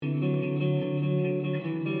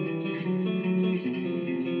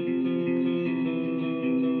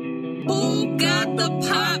the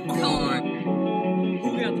popcorn? Who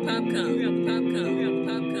got the popcorn? Who got the popcorn?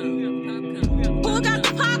 Who got the popcorn? Who got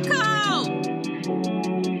the popcorn? Who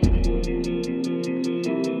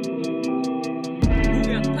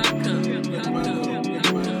got the popcorn? Who got the popcorn? Who got the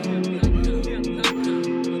popcorn? Who got the popcorn?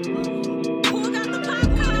 Who got the popcorn? Who got the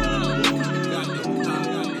popcorn?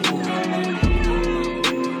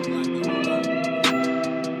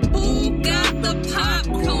 Who got the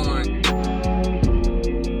popcorn?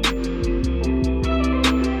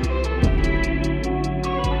 Who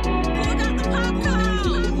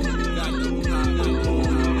got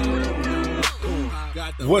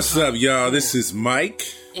the popcorn? What's up, y'all? This is Mike.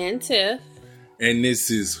 And Tiff. And this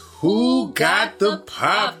is Who Got the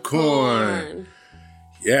Popcorn?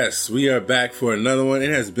 Yes, we are back for another one. It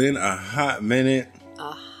has been a hot minute.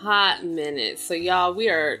 So y'all, we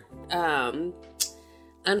are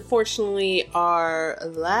unfortunately our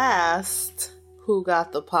last Who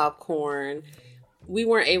Got the Popcorn. We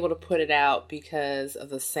weren't able to put it out because of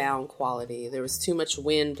the sound quality. There was too much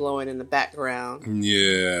wind blowing in the background.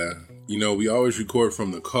 Yeah. You know, we always record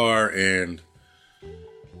from the car, and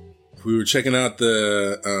we were checking out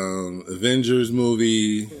the Avengers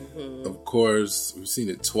movie. Mm-hmm. Of course, we've seen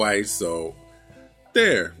it twice, so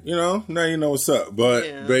there, you know, now you know what's up.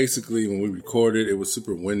 But basically, when we recorded, it was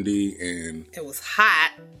super windy and it was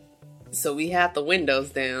hot, so we had the windows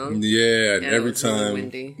down. Yeah, and every time, really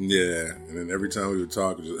windy. Yeah, and then every time we would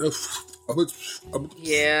talk, it was just,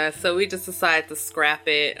 yeah. So we just decided to scrap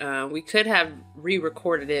it. We could have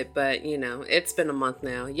re-recorded it, but you know, it's been a month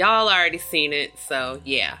now. Y'all already seen it, so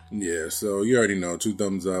yeah. Yeah, so you already know, 2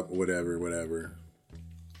 thumbs up, whatever.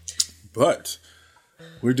 But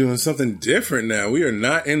we're doing something different now. We are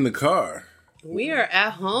not in the car. We are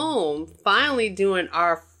at home, finally doing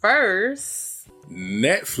our first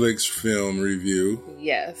Netflix film review.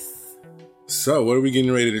 Yes. So, what are we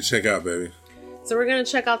getting ready to check out, baby? So we're going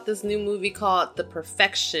to check out this new movie called The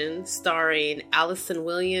Perfection, starring Allison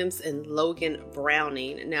Williams and Logan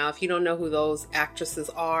Browning. Now, if you don't know who those actresses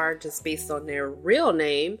are, just based on their real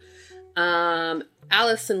name,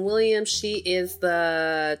 Allison Williams, she is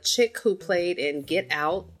the chick who played in Get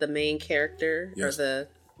Out, the main character, yes. The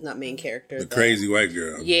crazy white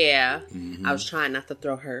girl. Yeah. Mm-hmm. I was trying not to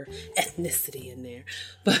throw her ethnicity in there.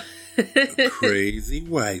 But the crazy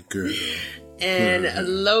white girl.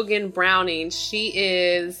 And Logan Browning, she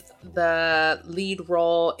is the lead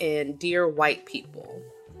role in Dear White People.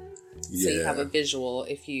 Yeah. So you have a visual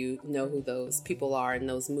if you know who those people are in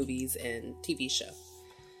those movies and TV show.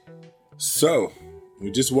 So,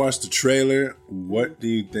 we just watched the trailer. What do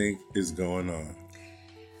you think is going on?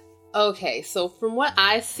 Okay, so from what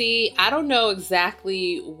I see, I don't know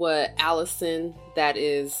exactly what Allison, that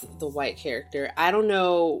is the white character, I don't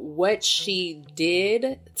know what she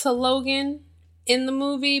did to Logan in the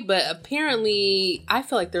movie, but apparently I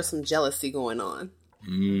feel like there's some jealousy going on.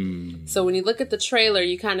 So when you look at the trailer,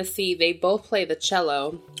 you kind of see they both play the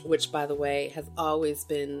cello, which, by the way, has always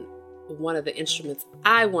been one of the instruments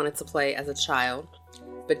I wanted to play as a child,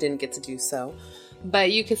 but didn't get to do so.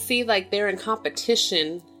 But you can see like they're in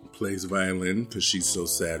competition. Plays violin because she's so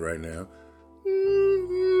sad right now.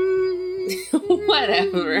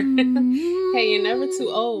 Whatever. Hey, you're never too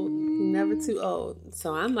old. Never too old.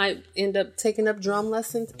 So I might end up taking up drum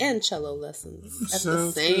lessons and cello lessons at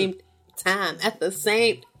the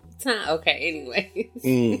same time. Okay, anyway.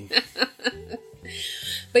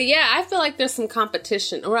 But yeah, I feel like there's some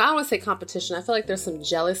competition. Or I don't want to say competition. I feel like there's some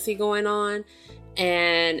jealousy going on.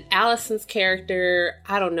 And Allison's character,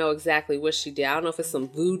 I don't know exactly what she did. I don't know if it's some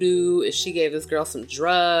voodoo, if she gave this girl some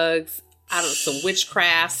drugs, I don't know, some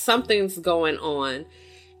witchcraft, something's going on.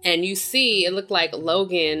 And you see, it looked like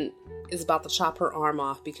Logan is about to chop her arm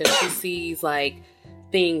off because she sees like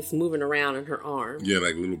things moving around in her arm. Yeah,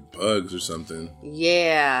 like little bugs or something.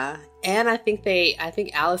 Yeah. And I think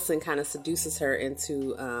Allison kind of seduces her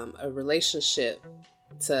into a relationship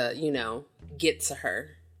to, you know, get to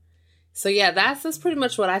her. So yeah, that's pretty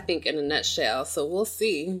much what I think in a nutshell. So we'll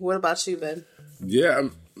see. What about you, Ben? Yeah,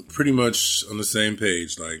 I'm pretty much on the same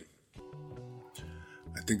page. Like,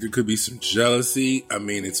 I think there could be some jealousy. I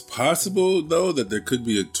mean, it's possible, though, that there could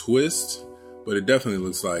be a twist. But it definitely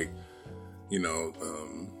looks like, you know,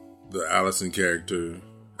 the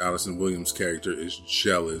Allison Williams character is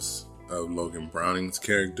jealous of Logan Browning's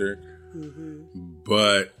character. Mm-hmm.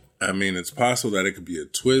 But, I mean, it's possible that it could be a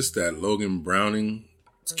twist that Logan Browning's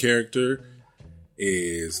character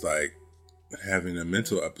is like having a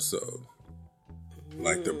mental episode,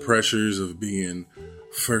 like the pressures of being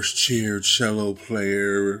first chair cello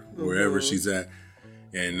player wherever she's at,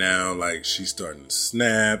 And now, like, she's starting to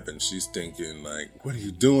snap and she's thinking, like, what are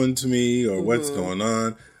you doing to me? Or what's going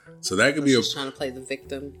on? So that could be She's trying to play the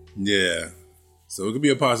victim. Yeah. So it could be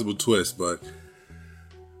a possible twist, but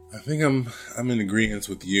I think I'm in agreement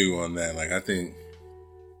with you on that. Like, I think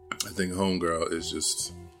Homegirl is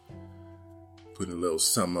just putting a little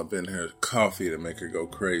something up in her coffee to make her go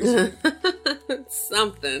crazy.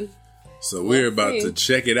 Something. So we're about to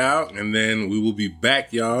check it out, and then we will be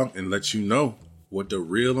back, y'all, and let you know what the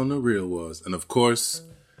real on the real was. And of course,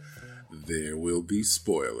 there will be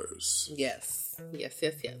spoilers. Yes. All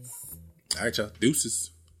right, y'all.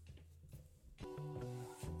 Deuces.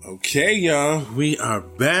 Okay, y'all. We are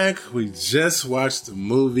back. We just watched the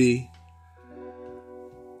movie.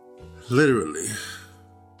 Literally.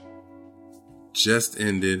 Just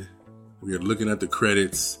ended. We are looking at the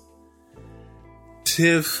credits.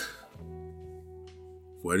 Tiff,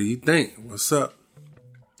 what do you think? What's up?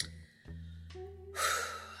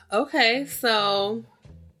 Okay, so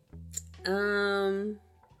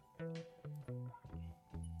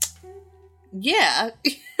yeah.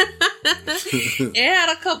 It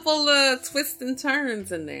had a couple of twists and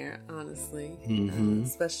turns in there, honestly.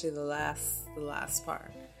 Especially the last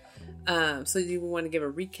part. So you want to give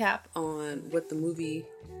a recap on what the movie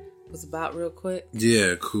was about real quick?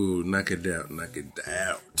 Yeah, cool. Knock it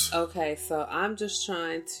out. Okay, so I'm just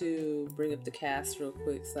trying to bring up the cast real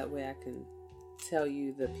quick so that way I can tell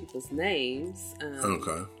you the people's names.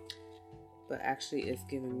 Okay. But actually it's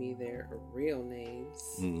giving me their real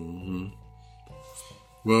names.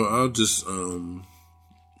 Well, I'll just,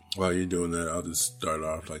 while you're doing that, I'll just start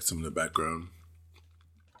off like some of the background.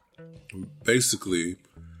 Basically,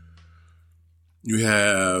 you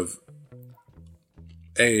have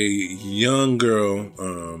a young girl,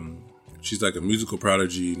 she's like a musical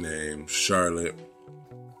prodigy named Charlotte.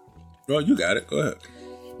 Well, you got it. Go ahead.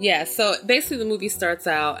 Yeah, so basically the movie starts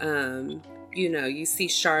out, you see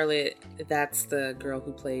Charlotte, that's the girl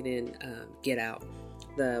who played in Get Out.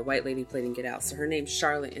 The white lady played in Get Out. So her name's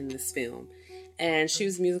Charlotte in this film. And she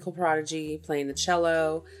was a musical prodigy playing the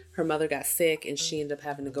cello. Her mother got sick and she ended up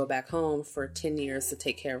having to go back home for 10 years to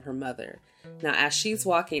take care of her mother. Now, as she's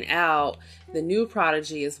walking out, the new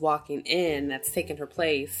prodigy is walking in that's taking her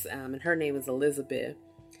place. And her name is Elizabeth.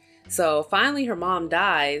 So finally her mom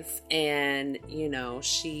dies and,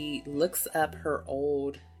 she looks up her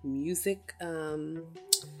old music, I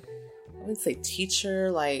wouldn't say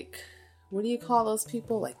teacher, like, what do you call those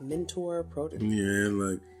people? Like mentor, Yeah,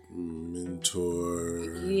 like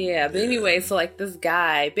mentor. Yeah, but anyway, so like this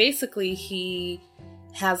guy, basically he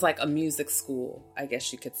has like a music school, I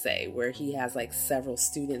guess you could say, where he has like several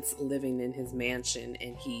students living in his mansion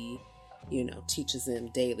and he, teaches them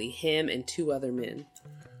daily, him and two other men.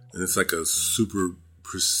 And it's like a super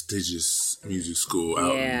prestigious music school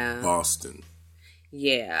out in Boston.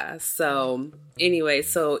 Yeah. So anyway,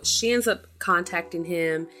 so she ends up contacting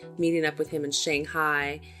him, meeting up with him in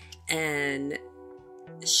Shanghai, and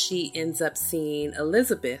she ends up seeing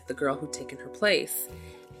Elizabeth, the girl who'd taken her place.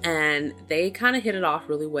 And they kind of hit it off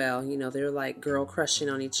really well. They're like girl crushing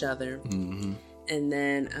on each other. And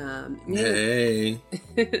then,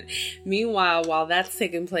 meanwhile, while that's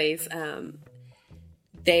taking place,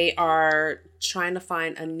 they are trying to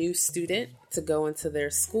find a new student to go into their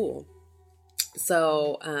school.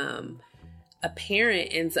 So, a parent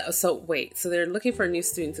ends up, so they're looking for a new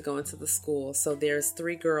student to go into the school. So there's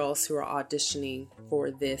 3 girls who are auditioning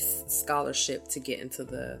for this scholarship to get into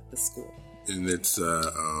the school. And it's, I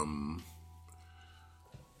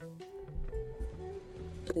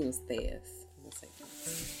think it was Thais.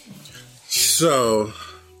 So,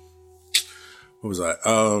 what was I?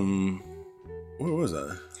 Where was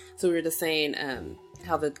I? So we were just saying,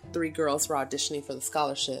 how the 3 girls were auditioning for the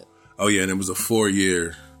scholarship. Oh yeah, and it was a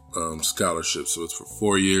 4-year scholarship. So it's for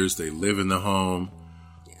 4 years. They live in the home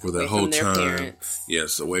for that whole time. Parents.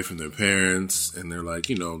 Yes, away from their parents, and they're like,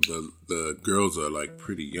 the girls are like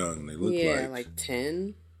pretty young. They look like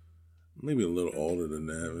 10, maybe a little older than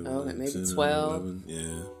that. Okay, maybe 10, 12. 11.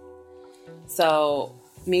 Yeah. So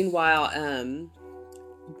meanwhile,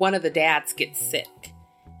 one of the dads gets sick.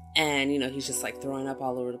 And, he's just like throwing up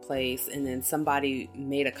all over the place. And then somebody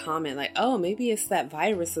made a comment like, oh, maybe it's that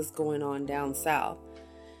virus that's going on down south.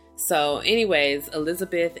 So anyways,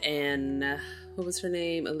 Elizabeth and, what was her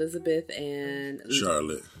name? Elizabeth and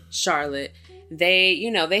Charlotte.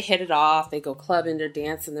 They, they hit it off. They go clubbing, they're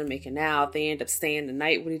dancing, they're making out. They end up staying the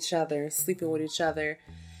night with each other, sleeping with each other.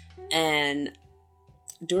 And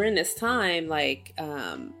during this time, like,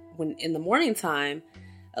 when in the morning time,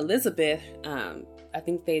 Elizabeth, I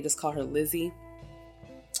think they just call her Lizzie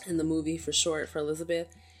in the movie for short for Elizabeth.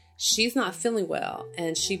 She's not feeling well,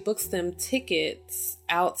 and she books them tickets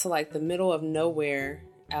out to like the middle of nowhere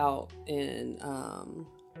out in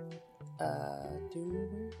do you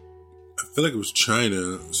remember? feel like it was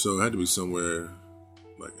China, so it had to be somewhere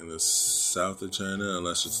like in the south of China,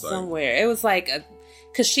 unless it's like somewhere. It was like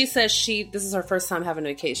because she says this is her first time having a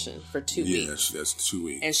vacation for 2 weeks. Yeah, that's 2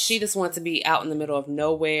 weeks, and she just wants to be out in the middle of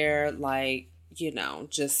nowhere, like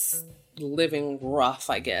just living rough,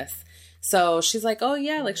 I guess. So she's like, "Oh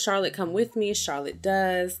yeah, like Charlotte, come with me." Charlotte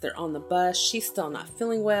does. They're on the bus. She's still not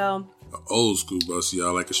feeling well. An old school bus,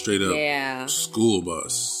 y'all, like a straight up school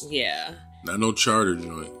bus. Yeah, not no charter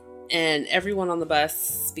joint. And everyone on the bus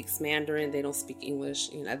speaks Mandarin. They don't speak English.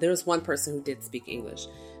 There was one person who did speak English.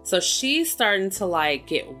 So she's starting to like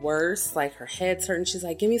get worse. Like her head's hurting. She's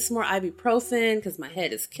like, "Give me some more ibuprofen because my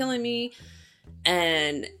head is killing me."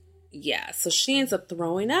 And yeah, so she ends up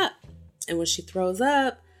throwing up. And when she throws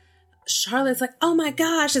up, Charlotte's like, "Oh my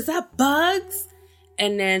gosh, is that bugs?"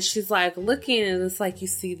 And then she's like looking, and it's like you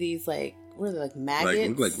see these like, what are they, like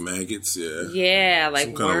maggots? Like maggots, yeah. Yeah,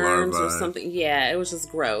 like worms or something. Yeah, it was just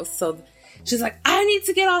gross. So she's like, "I need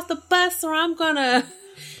to get off the bus or I'm gonna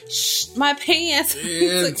my pants."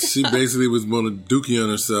 And she basically was going to dookie on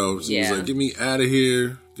herself. She was like, "Get me out of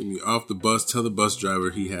here. Get me off the bus. Tell the bus driver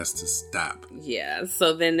he has to stop." Yeah,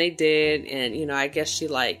 so then they did. And, I guess she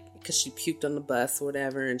because she puked on the bus or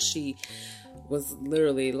whatever. And she was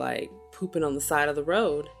literally like pooping on the side of the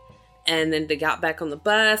road. And then they got back on the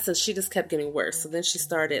bus and she just kept getting worse. So then she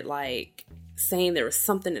started like saying there was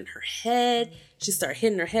something in her head. She started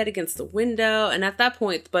hitting her head against the window. And at that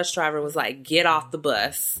point, the bus driver was like, "Get off the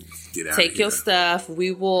bus. Get out. Take your stuff.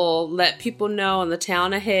 We will let people know in the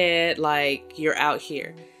town ahead, like, you're out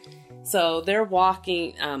here." So they're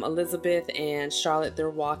walking, Elizabeth and Charlotte, they're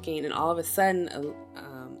walking. And all of a sudden,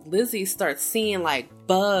 Lizzie starts seeing like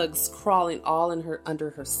bugs crawling all under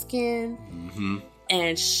her skin. Mm-hmm.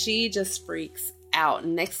 And she just freaks out.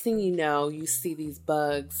 Next thing you know, you see these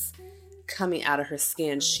bugs coming out of her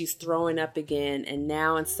skin. She's throwing up again. And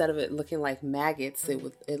now instead of it looking like maggots, they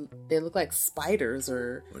look like spiders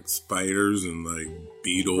or... like spiders and like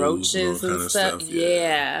beetles. Roaches and all kind of stuff.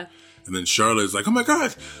 Yeah. And then Charlotte's like, "Oh my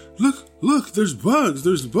God, look, there's bugs.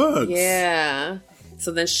 Yeah.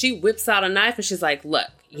 So then she whips out a knife and she's like, "Look,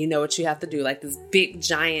 you know what you have to do." Like this big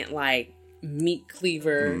giant like meat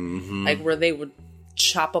cleaver, like where they would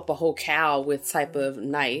chop up a whole cow with type of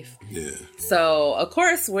knife. Yeah. So of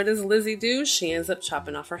course, what does Lizzie do? She ends up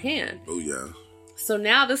chopping off her hand. Oh yeah. So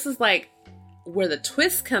now this is like where the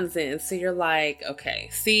twist comes in. So you're like, okay,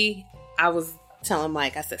 see, I was telling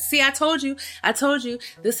Mike, I said, "See, I told you,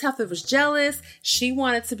 this heifer was jealous. She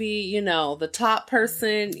wanted to be, the top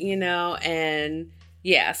person, and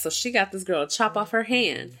yeah, so she got this girl to chop off her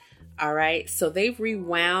hand." All right. So they've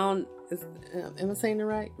rewound. Am I saying it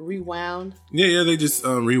right? Rewound? Yeah. They just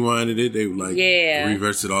rewinded it. They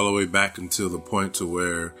reversed it all the way back until the point to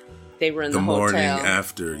where they were in the morning hotel.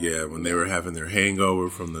 after. Yeah, when they were having their hangover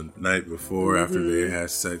from the night before, after they had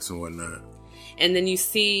sex and whatnot. And then you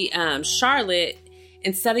see Charlotte,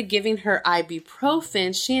 instead of giving her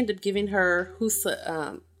ibuprofen, she ended up giving her Husa.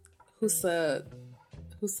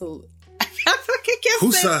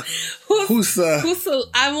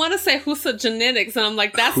 I want to say Husa genetics, and I'm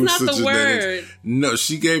like, that's not the genetics. Word. No,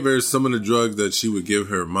 she gave her some of the drugs that she would give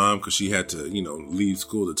her mom because she had to, leave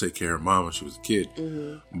school to take care of her mom when she was a kid.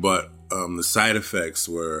 Mm-hmm. But the side effects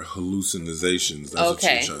were hallucinations. That's what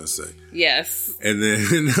she was trying to say. Yes. And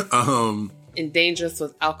then and dangerous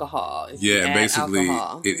with alcohol. Yeah, and basically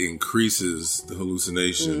it increases the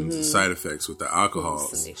hallucinations, the side effects with the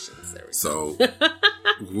alcohol. So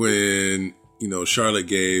when, Charlotte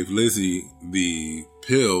gave Lizzie the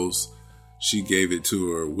pills, she gave it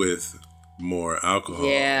to her with more alcohol.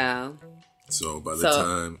 Yeah. So by the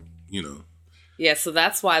time, Yeah, so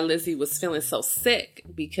that's why Lizzie was feeling so sick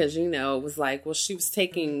because, it was like, well, she was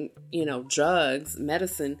taking, drugs,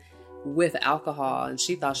 medicine with alcohol, and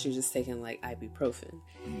she thought she was just taking like ibuprofen.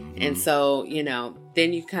 Mm-hmm. And so,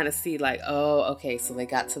 then you kind of see like, oh, okay, so they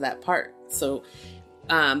got to that part. So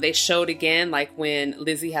they showed again, like when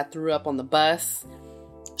Lizzie had threw up on the bus,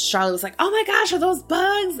 Charlotte was like, "Oh my gosh, are those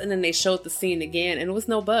bugs?" And then they showed the scene again, and it was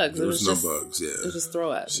no bugs. There was no bugs, yeah. It was just throw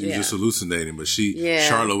up. She was just hallucinating, but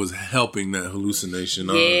Charlotte was helping that hallucination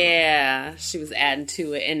on. Yeah, she was adding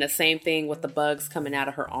to it. And the same thing with the bugs coming out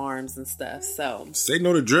of her arms and stuff. So say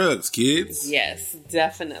no to drugs, kids. Yes,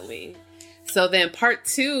 definitely. So then part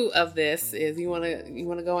 2 of this is, you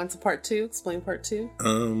wanna go into part 2? Explain part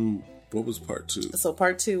 2? What was part 2? So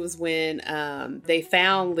part 2 was when they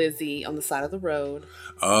found Lizzie on the side of the road.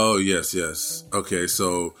 Oh, yes. Okay,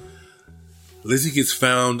 so Lizzie gets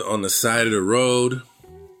found on the side of the road.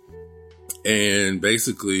 And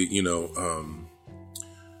basically,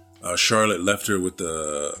 Charlotte left her with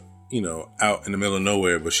the, out in the middle of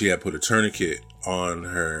nowhere, but she had put a tourniquet on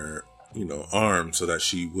her arm so that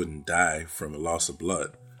she wouldn't die from a loss of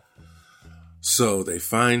blood. So they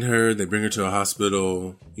find her, they bring her to a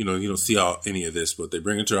hospital. You don't see any of this, but they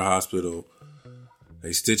bring her to a hospital.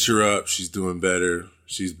 They stitch her up. She's doing better.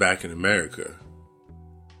 She's back in America.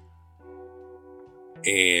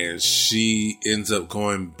 And she ends up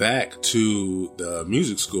going back to the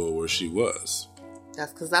music school where she was.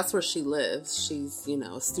 That's because that's where she lives. She's,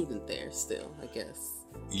 a student there still, I guess.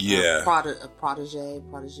 Yeah. A protege.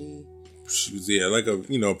 She was, like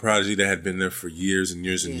a prodigy that had been there for years and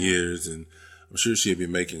years and years. And I'm sure she had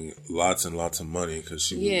been making lots and lots of money because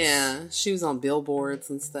she was... Yeah, she was on billboards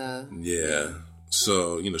and stuff. Yeah.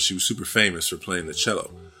 So, she was super famous for playing the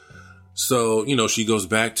cello. So, she goes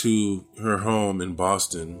back to her home in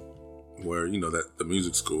Boston where, the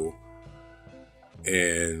music school.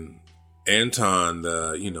 And Anton,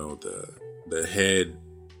 the head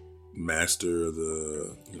master of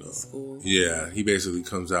the, school. Yeah, he basically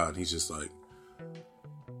comes out and he's just like,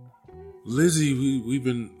 Lizzie,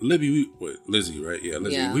 Lizzie, right? Yeah,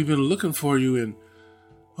 Lizzie. Yeah. We've been looking for you, and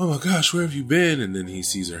oh my gosh, where have you been? And then he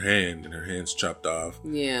sees her hand, and her hand's chopped off.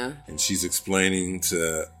 Yeah. And she's explaining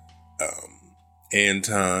to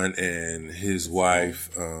Anton and his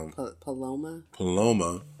wife,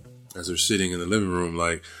 Paloma, as they're sitting in the living room,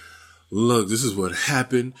 like, look, this is what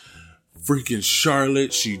happened. Freaking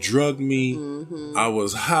Charlotte, she drugged me. Mm-hmm. I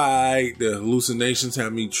was high. The hallucinations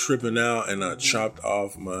had me tripping out, and I chopped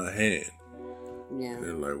off my hand. Yeah. And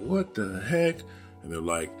they're like, what the heck? And they're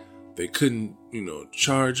like, they couldn't,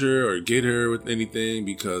 charge her or get her with anything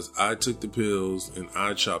because I took the pills and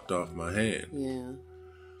I chopped off my hand. Yeah.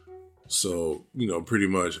 So, pretty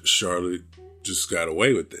much Charlotte just got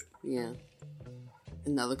away with it. Yeah.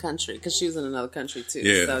 Another country, because she was in another country too.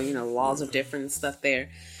 Yeah. So, laws are different and stuff there.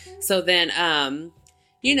 So then,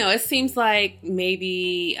 it seems like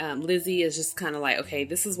maybe Lizzie is just kind of like, okay,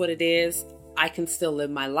 this is what it is. I can still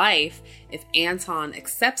live my life if Anton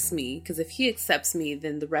accepts me, because if he accepts me,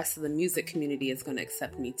 then the rest of the music community is going to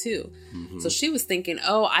accept me too. Mm-hmm. So she was thinking,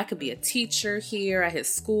 oh, I could be a teacher here at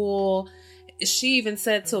his school. She even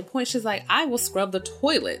said to a point, she's like, I will scrub the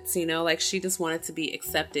toilets, like she just wanted to be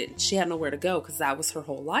accepted. She had nowhere to go because that was her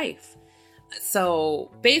whole life.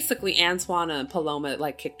 So basically Antoine and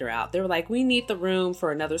Paloma kicked her out. They were like, we need the room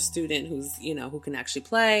for another student who's, who can actually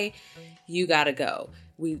play. You got to go.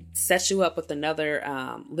 We set you up with another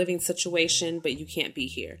living situation, but you can't be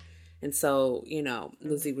here. And so,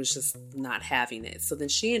 Lizzie was just not having it. So then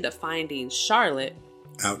she ended up finding Charlotte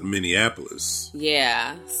out in Minneapolis.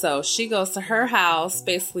 Yeah. So she goes to her house,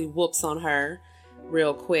 basically whoops on her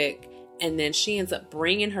real quick. And then she ends up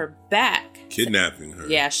bringing her back. Kidnapping her.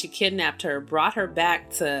 Yeah, she kidnapped her, brought her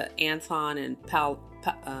back to Anton and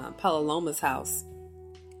Paloma's house,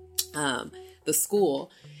 the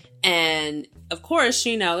school. And of course,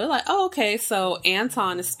 they're like, oh, okay. So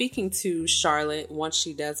Anton is speaking to Charlotte once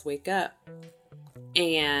she does wake up.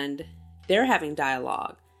 And they're having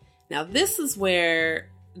dialogue. Now, this is where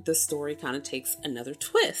the story kind of takes another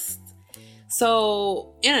twist.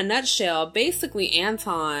 So in a nutshell, basically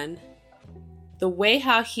Anton... the way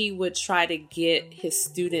how he would try to get his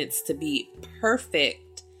students to be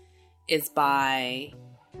perfect is by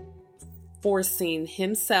forcing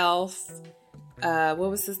himself, what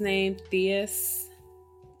was his name? Theus?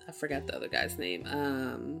 I forgot the other guy's name.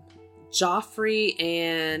 Joffrey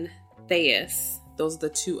and Theus. Those are the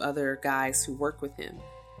two other guys who work with him.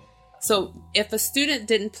 So if a student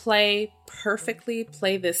didn't play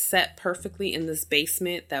this set perfectly in this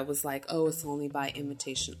basement that was like, oh, it's only by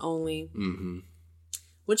invitation only. Mm-hmm.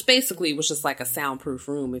 Which basically was just like a soundproof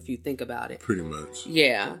room if you think about it. Pretty much.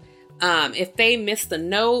 Yeah. If they missed a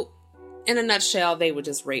note, in a nutshell, they would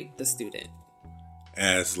just rape the student.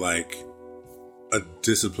 As like a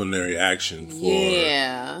disciplinary action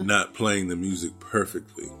for not playing the music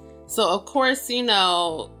perfectly. So, of course, you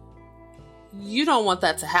don't want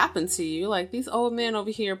that to happen to you. Like, these old men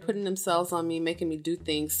over here putting themselves on me, making me do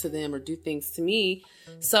things to them or do things to me.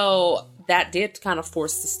 So that did kind of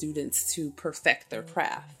force the students to perfect their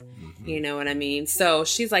craft. Mm-hmm. You know what I mean? So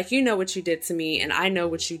she's like, you know what you did to me, and I know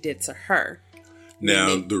what you did to her.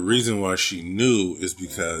 Now, the reason why she knew is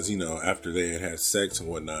because, after they had sex and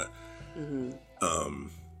whatnot, mm-hmm.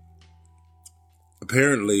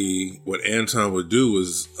 Apparently what Anton would do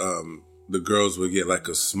was the girls would get like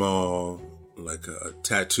a small... like a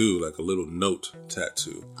tattoo, like a little note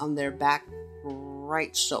tattoo. On their back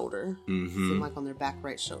right shoulder. Mm-hmm. Like on their back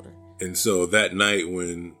right shoulder. And so that night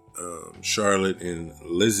when Charlotte and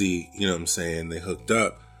Lizzie, they hooked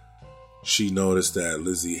up, she noticed that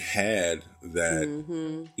Lizzie had that,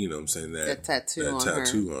 you know what I'm saying, that tattoo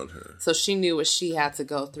on her. So she knew what she had to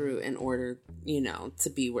go through in order, you know, to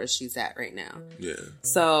be where she's at right now. Yeah.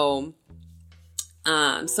 So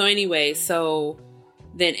anyway, so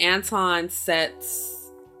then Anton sets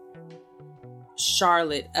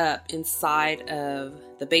Charlotte up inside of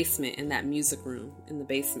the basement in that music room in the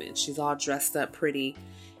basement. She's all dressed up pretty.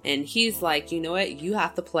 And he's like, you know what? You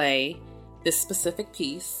have to play this specific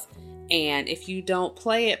piece. And if you don't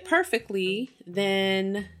play it perfectly,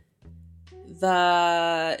 then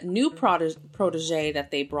the new protege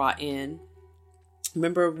that they brought in,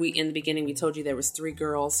 remember in the beginning, we told you there was 3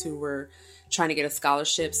 girls who were trying to get a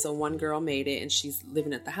scholarship. So one girl made it and she's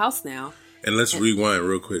living at the house now. And let's rewind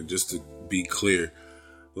real quick just to be clear.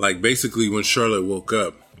 Like basically when Charlotte woke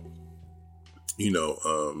up, you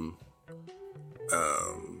know,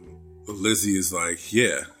 Lizzie is like,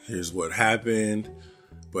 yeah, here's what happened,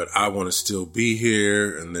 but I want to still be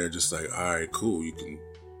here. And they're just like, all right, cool. You can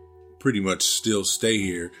pretty much still stay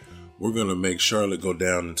here. We're going to make Charlotte go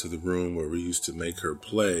down into the room where we used to make her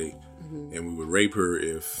play. And we would rape her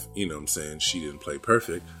if, you know what I'm saying, she didn't play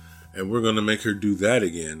perfect. And we're going to make her do that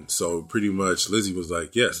again. So pretty much Lizzie was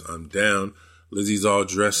like, yes, I'm down. Lizzie's all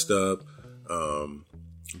dressed up.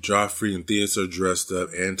 Joffrey and Theus are dressed up.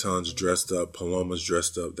 Anton's dressed up. Paloma's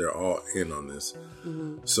dressed up. They're all in on this.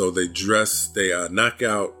 So they knock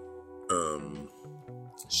out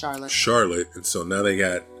Charlotte. And so now they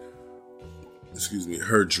got,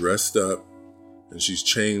 her dressed up. And she's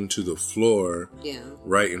chained to the floor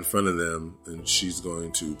right in front of them. And she's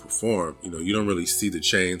going to perform. You know, you don't really see the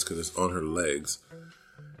chains because it's on her legs.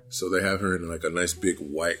 So they have her in like a nice big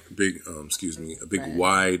wide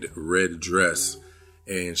red dress.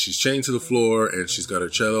 And she's chained to the floor and she's got her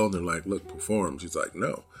cello. And they're like, look, perform. She's like,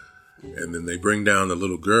 no. And then they bring down the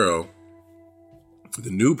little girl,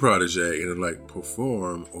 the new protege, and they're like,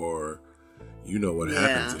 perform or... You know what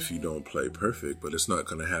happens if you don't play perfect, but it's not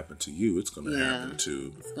going to happen to you. It's going to happen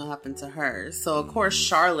to... It's going to happen to her. So, of course,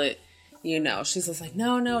 Charlotte, you know, she's just like,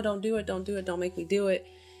 no, don't do it. Don't do it. Don't make me do it.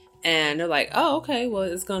 And they're like, oh, okay, well,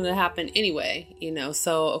 it's going to happen anyway, you know.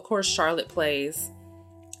 So, of course, Charlotte plays.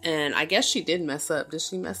 And I guess she did mess up. Did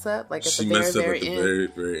she mess up? Like at the very, very end? Very,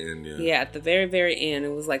 very end, yeah. Yeah, at the very, very end.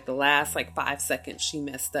 It was like the last, 5 seconds she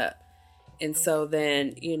messed up. And so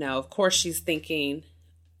then, you know, of course, she's thinking,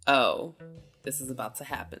 oh... this is about to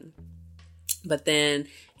happen. But then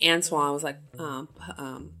Antoine was like,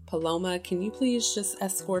 Paloma, can you please just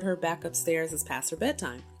escort her back upstairs? It's past her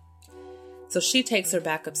bedtime. So she takes her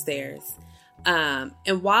back upstairs.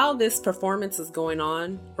 And while this performance is going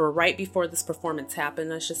on, or right before this performance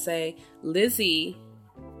happened, I should say,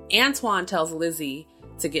 Antoine tells Lizzie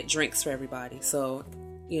to get drinks for everybody. So,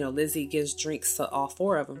 you know, Lizzie gives drinks to all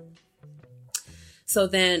 4 of them. So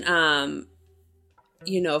then,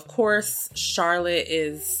 you know, of course, Charlotte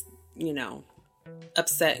is, you know,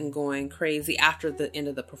 upset and going crazy after the end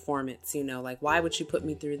of the performance. You know, like, why would you put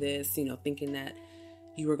me through this? You know, thinking that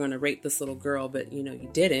you were going to rape this little girl, but, you know, you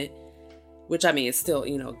didn't. Which, I mean, it's still,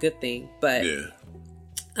 you know, a good thing. But,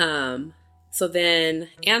 so then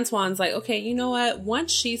Antoine's like, okay, you know what?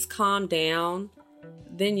 Once she's calmed down,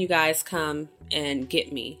 then you guys come and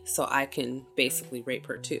get me so I can basically rape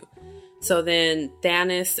her too. So then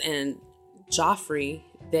Stannis and Joffrey,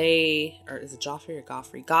 is it Joffrey or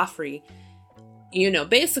Goffrey? Goffrey, you know,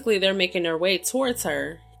 basically they're making their way towards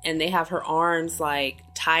her and they have her arms like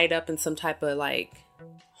tied up in some type of like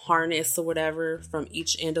harness or whatever from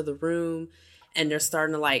each end of the room. And they're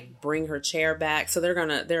starting to like bring her chair back. So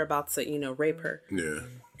they're about to, you know, rape her. Yeah.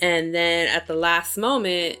 And then at the last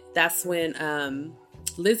moment, that's when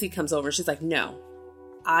Lizzie comes over. She's like, no,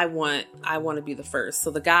 I want to be the first.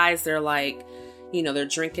 So the guys, they're like, you know, they're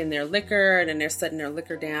drinking their liquor and then they're setting their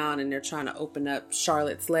liquor down and they're trying to open up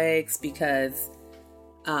Charlotte's legs because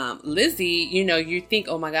Lizzie, you know, you think,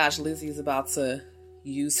 oh my gosh, Lizzie's about to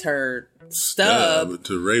use her stub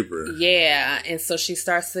to rape her. Yeah. And so she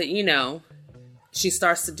starts to, you know,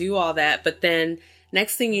 do all that. But then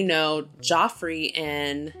next thing you know, Joffrey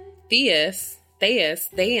and Theus,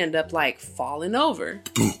 they end up like falling over.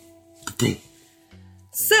 Boom. Boom.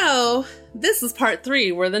 So, this is part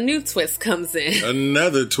 3 where the new twist comes in.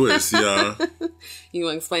 Another twist, y'all. You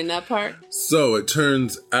want to explain that part? So, it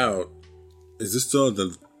turns out, is this still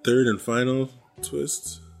the 3rd and final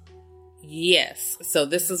twist? Yes. So,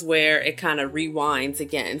 this is where it kind of rewinds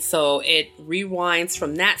again. So, it rewinds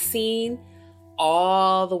from that scene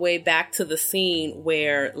all the way back to the scene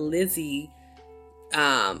where Lizzie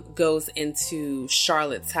goes into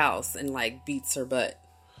Charlotte's house and like beats her butt.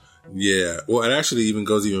 Yeah, well, it actually even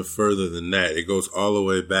goes even further than that. It goes all the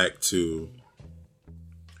way back to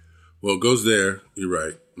Well, it goes there. You're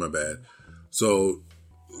right. My bad. So,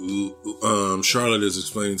 Charlotte is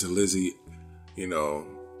explaining to Lizzie, you know,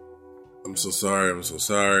 I'm so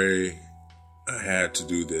sorry. I had to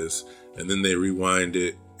do this. And then they rewind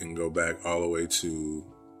it and go back all the way to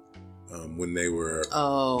when they were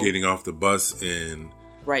getting off the bus in...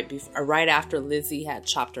 Right after Lizzie had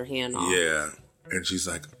chopped her hand off. Yeah. And she's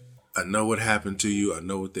like, I know what happened to you. I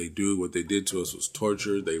know what they do. What they did to us was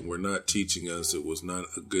torture. They were not teaching us. It was not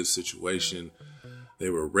a good situation. They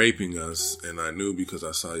were raping us. And I knew because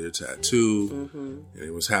I saw your tattoo. And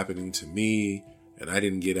it was happening to me. And I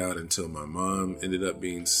didn't get out until my mom ended up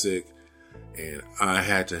being sick. And I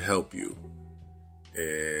had to help you.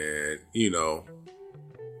 And, you know,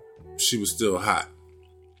 she was still hot.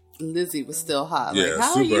 Lizzie was still hot. Yeah, like,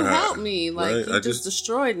 how do you hot, help me? Like, right? you just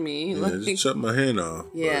destroyed me. Yeah, like, just shut my hand off.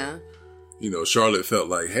 Yeah. But, you know, Charlotte felt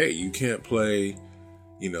like, hey, you can't play,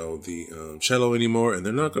 you know, the cello anymore, and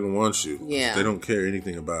they're not going to want you. Yeah. They don't care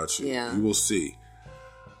anything about you. Yeah. You will see.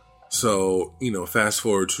 So, you know, fast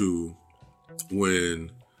forward to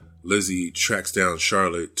when Lizzie tracks down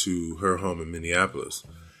Charlotte to her home in Minneapolis.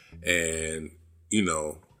 And, you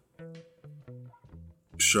know,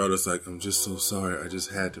 Charlotte's like, I'm just so sorry. I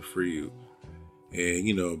just had to free you. And,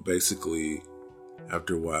 you know, basically,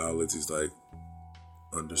 after a while, Lizzie's like,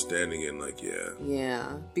 understanding it and like, yeah.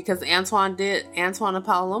 Yeah. Because Antoine and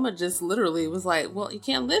Paloma just literally was like, well, you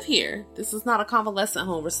can't live here. This is not a convalescent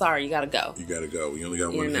home. We're sorry. You got to go. You got to go. We only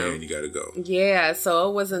got one hand. You got to go. Yeah. So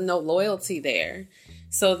it wasn't no loyalty there.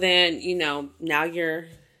 So then, you know, now you're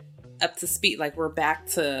up to speed. Like, we're back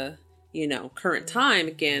to, you know, current time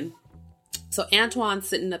again. So Antoine's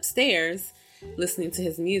sitting upstairs listening to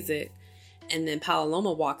his music, and then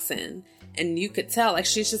Paloma walks in, and you could tell, like,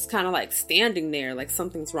 she's just kind of like standing there, like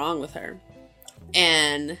something's wrong with her.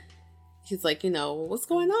 And he's like, you know, what's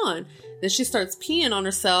going on? Then she starts peeing on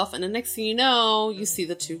herself, and the next thing you know, you see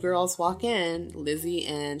the two girls walk in, Lizzie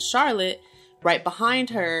and Charlotte, right behind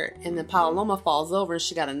her, and then Paloma falls over, and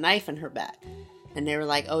she got a knife in her back. And they were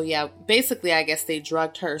like, oh yeah, basically, I guess they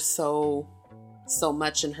drugged her so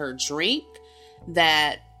much in her drink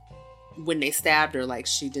that when they stabbed her, like,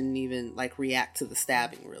 she didn't even like react to the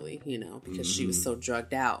stabbing really, you know, because she was so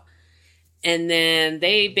drugged out. And then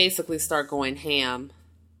they basically start going ham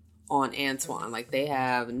on Antoine. Like, they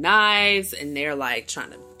have knives and they're like trying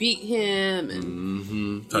to beat him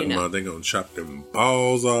and Talking about they're gonna chop them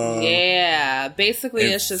balls off. Yeah, basically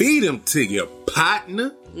and it's just feed them to your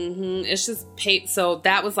partner. It's just so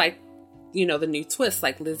that was like, you know, the new twist.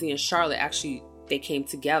 Like, Lizzie and Charlotte actually, they came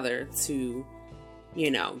together to, you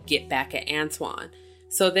know, get back at Antoine.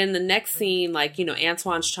 So then the next scene, like, you know,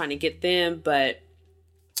 Antoine's trying to get them, but,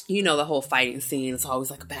 you know, the whole fighting scene is always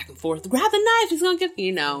like a back and forth. Grab the knife, he's gonna get,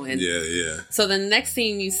 you know. And yeah. So then the next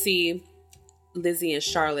scene you see Lizzie and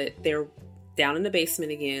Charlotte, they're down in the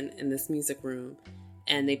basement again in this music room,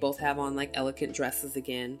 and they both have on like elegant dresses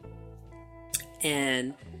again.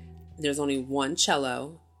 And there's only one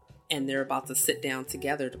cello, and they're about to sit down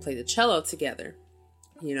together to play the cello together.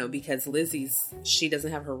 You know, because she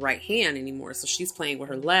doesn't have her right hand anymore. So she's playing with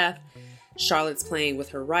her left. Charlotte's playing with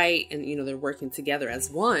her right. And, you know, they're working together as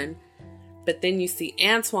one. But then you see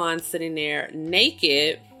Antoine sitting there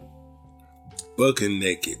naked. Bucking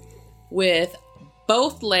naked. With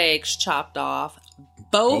both legs chopped off.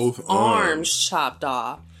 Both arms chopped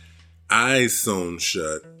off. Eyes sewn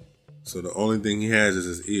shut. So the only thing he has is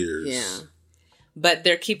his ears. Yeah. But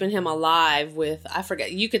they're keeping him alive with, I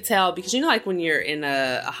forget, you could tell, because you know, like when you're in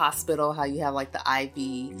a hospital, how you have like the IV,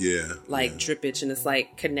 drippage, and it's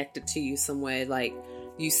like connected to you some way, like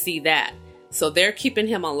you see that. So they're keeping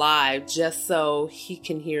him alive just so he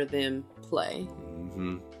can hear them play.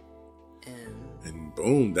 And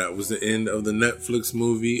boom, that was the end of the Netflix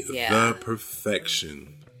movie, The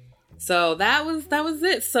Perfection. So that was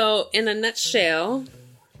it. So in a nutshell,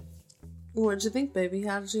 what'd you think, baby?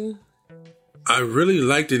 How did you... I really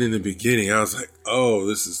liked it in the beginning. I was like, oh,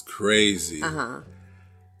 this is crazy.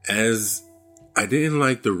 As I didn't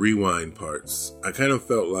like the rewind parts. I kind of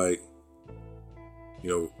felt like, you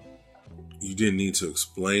know, you didn't need to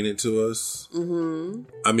explain it to us. I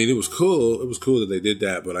mean, it was cool. It was cool that they did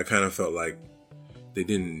that, but I kind of felt like they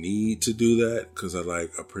didn't need to do that because I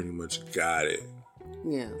pretty much got it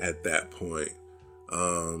at that point.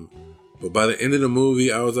 But by the end of the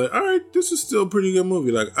movie, I was like, all right, this is still a pretty good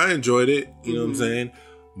movie. Like, I enjoyed it. You know what I'm saying?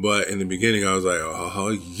 But in the beginning, I was like, oh,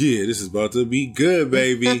 yeah, this is about to be good,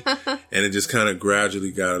 baby. And it just kind of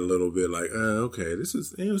gradually got a little bit like, okay,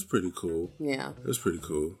 it was pretty cool. Yeah. It was pretty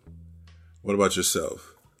cool. What about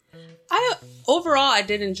yourself? Overall, I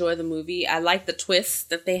did enjoy the movie. I liked the twists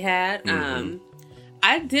that they had.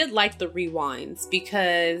 I did like the rewinds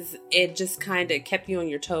because it just kind of kept you on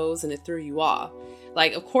your toes and it threw you off.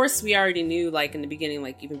 Like, of course, we already knew, like, in the beginning,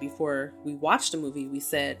 like, even before we watched the movie, we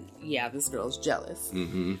said, yeah, this girl's jealous.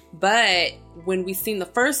 Mm-hmm. But when we seen the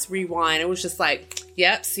first rewind, it was just like,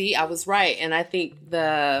 yep, see, I was right. And I think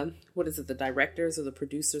the directors or the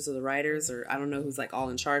producers or the writers, or I don't know who's, like, all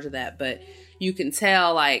in charge of that, but you can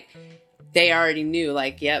tell, like, they already knew,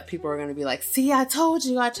 like, yep, people are going to be like, see, I told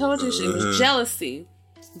you. It was jealousy.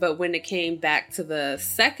 But when it came back to the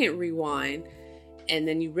second rewind, and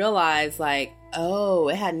then you realize, like, oh,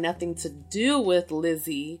 it had nothing to do with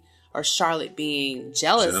Lizzie or Charlotte being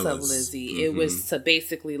jealous of Lizzie. Mm-hmm. It was to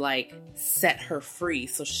basically, like, set her free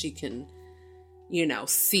so she can, you know,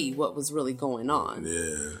 see what was really going on.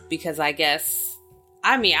 Yeah. Because I guess,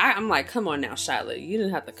 I mean, I'm like, come on now, Charlotte. You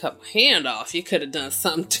didn't have to cut my hand off. You could have done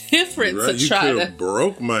something different right. to try to...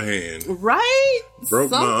 broke my hand. Right?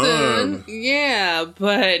 Broke my arm. Yeah,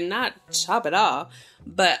 but not chop it off.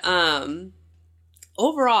 But,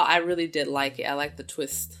 overall, I really did like it. I like the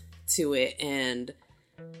twist to it. And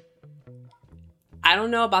I don't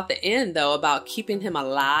know about the end, though, about keeping him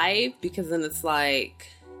alive. Because then it's like,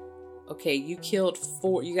 okay, you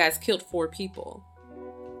guys killed 4 people.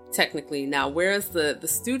 Technically. Now, where's the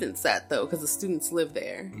students at, though? Because the students live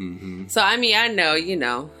there. Mm-hmm. So, I mean, I know, you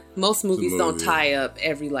know, most movies don't tie up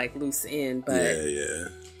every, like, loose end. But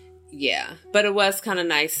yeah, but it was kind of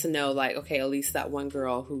nice to know, like, okay, at least that one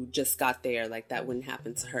girl who just got there, like, that wouldn't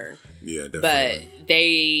happen to her. Yeah, definitely. But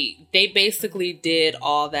they basically did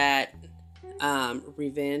all that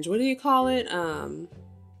revenge. What do you call it? When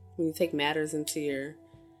you take matters into your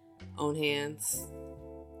own hands.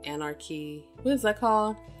 Anarchy. What is that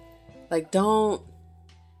called? Like, don't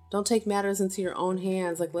take matters into your own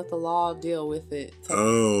hands. Like, let the law deal with it.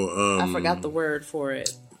 I forgot the word for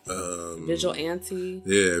it. Vigilante.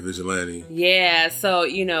 Yeah, vigilante. Yeah, so,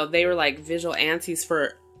 you know, they were like vigilantes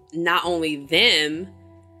for not only them,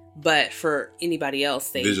 but for anybody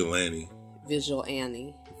else. Vigilante.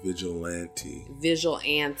 Vigilante. Vigilante.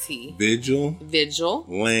 Vigilante. Vigil. Vigil.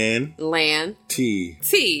 Land.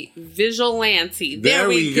 T. Vigilante. There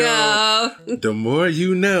we go. The more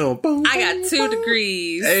you know. Boom, I got 2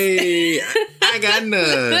 degrees. Hey, I got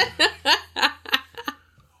none.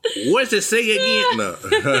 What's it say again? No.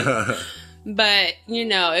 But, you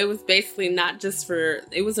know, it was basically not just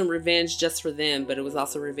it wasn't revenge just for them, but it was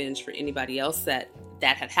also revenge for anybody else that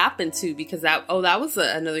had happened to, because that was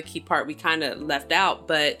another key part we kind of left out.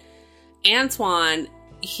 But Antoine,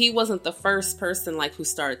 he wasn't the first person, like, who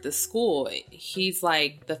started this school. He's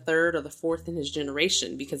like the 3rd or the 4th in his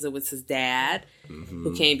generation, because it was his dad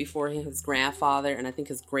who came before him, his grandfather, and I think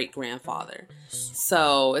his great-grandfather.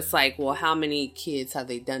 So it's like, well, how many kids have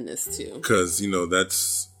they done this to? Because, you know,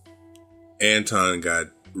 that's... Anton got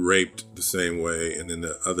raped the same way, and then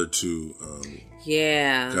the other 2,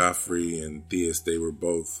 Godfrey and Theus, they were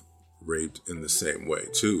both raped in the same way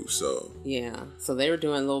too. So yeah, so they were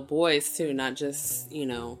doing little boys too, not just, you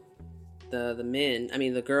know, the men. I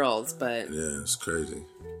mean, the girls, but yeah, it's crazy.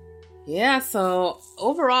 Yeah, so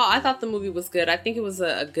overall, I thought the movie was good. I think it was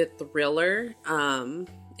a good thriller.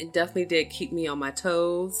 It definitely did keep me on my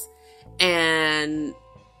toes. And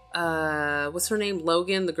what's her name?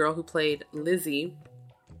 Logan, the girl who played Lizzie.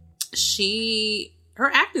 Her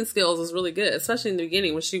acting skills was really good, especially in the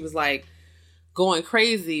beginning when she was like going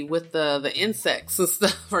crazy with the insects and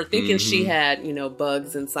stuff, or thinking she had, you know,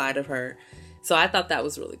 bugs inside of her. So I thought that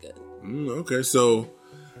was really good. Okay, so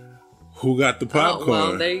who got the popcorn? Oh,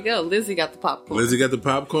 well, there you go. Lizzie got the popcorn. Lizzie got the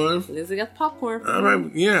popcorn? Lizzie got the popcorn. All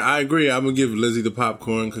right. Yeah, I agree. I'm going to give Lizzie the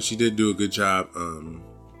popcorn because she did do a good job. Going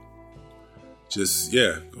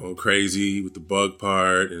crazy with the bug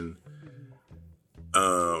part. And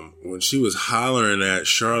when she was hollering at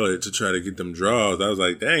Charlotte to try to get them draws, I was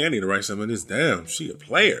like, dang, I need to write some of this down. She a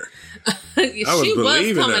player. She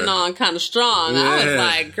was coming on kind of strong. Yeah. I was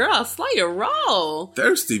like, girl, slay your role.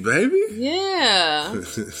 Thirsty, baby. Yeah.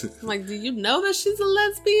 I'm like, do you know that she's a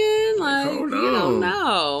lesbian? Like, hold on. You don't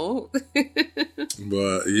know.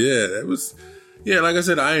 But yeah, it was... Yeah, like I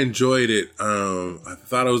said, I enjoyed it. I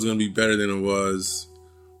thought it was going to be better than it was,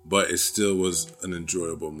 but it still was an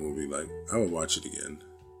enjoyable movie. Like, I would watch it again.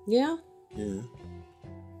 Yeah? Yeah.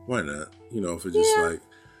 Why not? You know, if it just, like,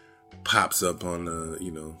 pops up on, on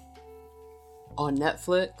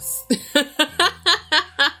Netflix.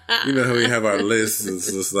 You know how we have our lists.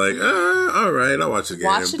 It's just like, all right, I'll watch it again.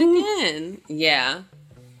 Watch it again. Yeah.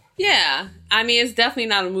 Yeah. I mean, it's definitely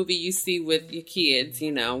not a movie you see with your kids,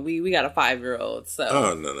 you know. We got a 5-year-old, so...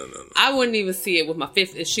 Oh, no. I wouldn't even see it with my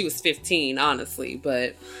if she was 15, honestly,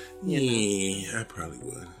 but... Yeah, I probably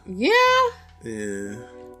would. Yeah? Yeah.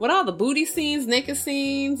 With all the booty scenes, naked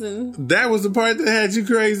scenes, and... That was the part that had you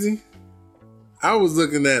crazy? I was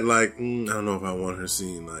looking at like, I don't know if I want her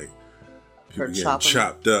seeing like people getting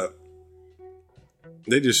chopped up.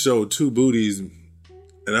 They just showed 2 booties,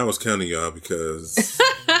 and I was counting y'all because...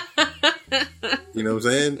 You know what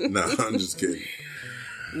I'm saying? No, I'm just kidding.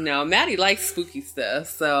 No, Maddie likes spooky stuff,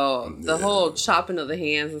 so the whole chopping of the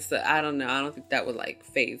hands and stuff, I don't know. I don't think that would like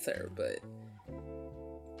phase her, but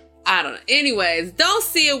I don't know. Anyways, don't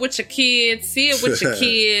see it with your kids. See it with your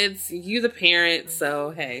kids. You the parent,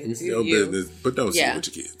 so hey. It's your business, but don't see it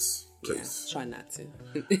with your kids. Please. Yeah, try not to.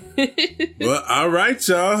 Well, all right,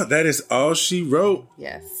 y'all. That is all she wrote.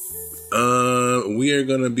 Yes. We are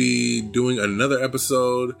going to be doing another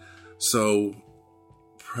episode, so...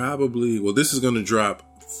 Probably, well, this is going to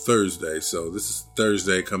drop Thursday. So this is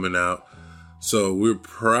Thursday coming out. So we're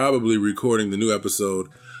probably recording the new episode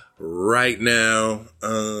right now.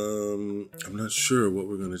 I'm not sure what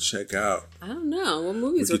we're going to check out. I don't know. What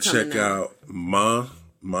movies are coming out? We could check out Ma.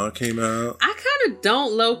 Ma came out. I kind of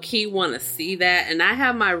don't low-key want to see that. And I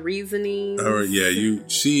have my reasoning. All right, yeah.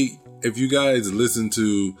 If you guys listen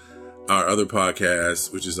to our other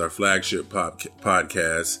podcast, which is our flagship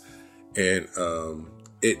podcast, and,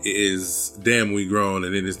 it is Damn We Grown,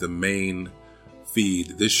 and it is the main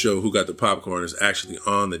feed. This show, Who Got the Popcorn, is actually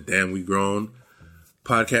on the Damn We Grown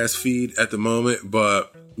podcast feed at the moment.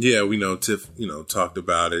 But yeah, we know Tiff, talked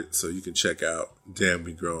about it, so you can check out Damn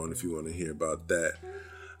We Grown if you want to hear about that.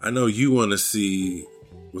 I know you want to see,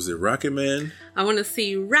 was it Rocket Man? I want to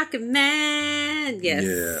see Rocket Man. Yes.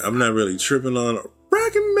 Yeah, I'm not really tripping on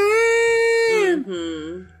Rocket Man.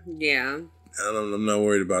 Mm-hmm. Yeah. I'm not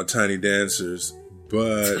worried about Tiny Dancers.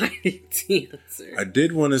 But Tiny Dancer. I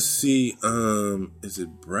did want to see, is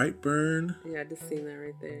it Brightburn? Yeah, I just seen that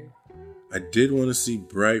right there. I did want to see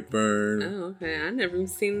Brightburn. Oh, okay. I never even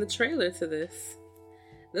seen the trailer to this.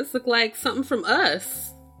 This looked like something from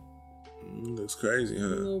Us. Looks crazy, huh?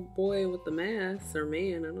 Little boy with the mask, or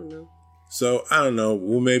man, I don't know. So, I don't know.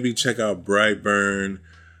 We'll maybe check out Brightburn.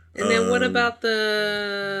 And then what about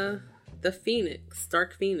the Phoenix,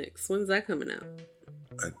 Dark Phoenix? When's that coming out?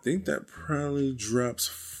 I think that probably drops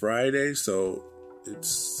Friday, so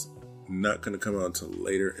it's not going to come out until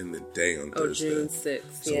later in the day on Thursday. June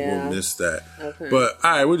 6th, so we'll miss that. Okay. But,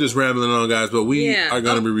 all right, we're just rambling on, guys, but we are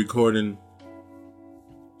going to be recording.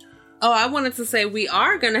 Oh, I wanted to say we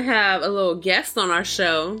are going to have a little guest on our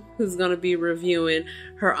show who's going to be reviewing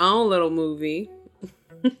her own little movie.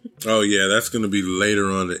 Oh, yeah, that's going to be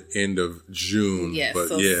later on the end of June. Yes, but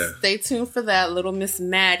so stay tuned for that. Little Miss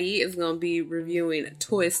Maddie is going to be reviewing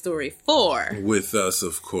Toy Story 4. With us,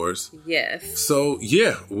 of course. Yes. So,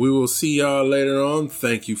 yeah, we will see y'all later on.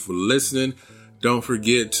 Thank you for listening. Don't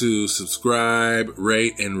forget to subscribe,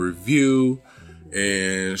 rate, and review,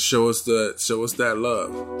 and show us that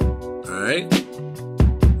love. All right?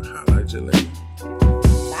 Holla at you later.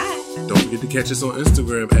 Bye. Don't forget to catch us on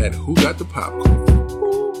Instagram at Who Got the Popcorn.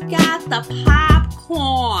 Got the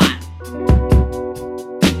popcorn.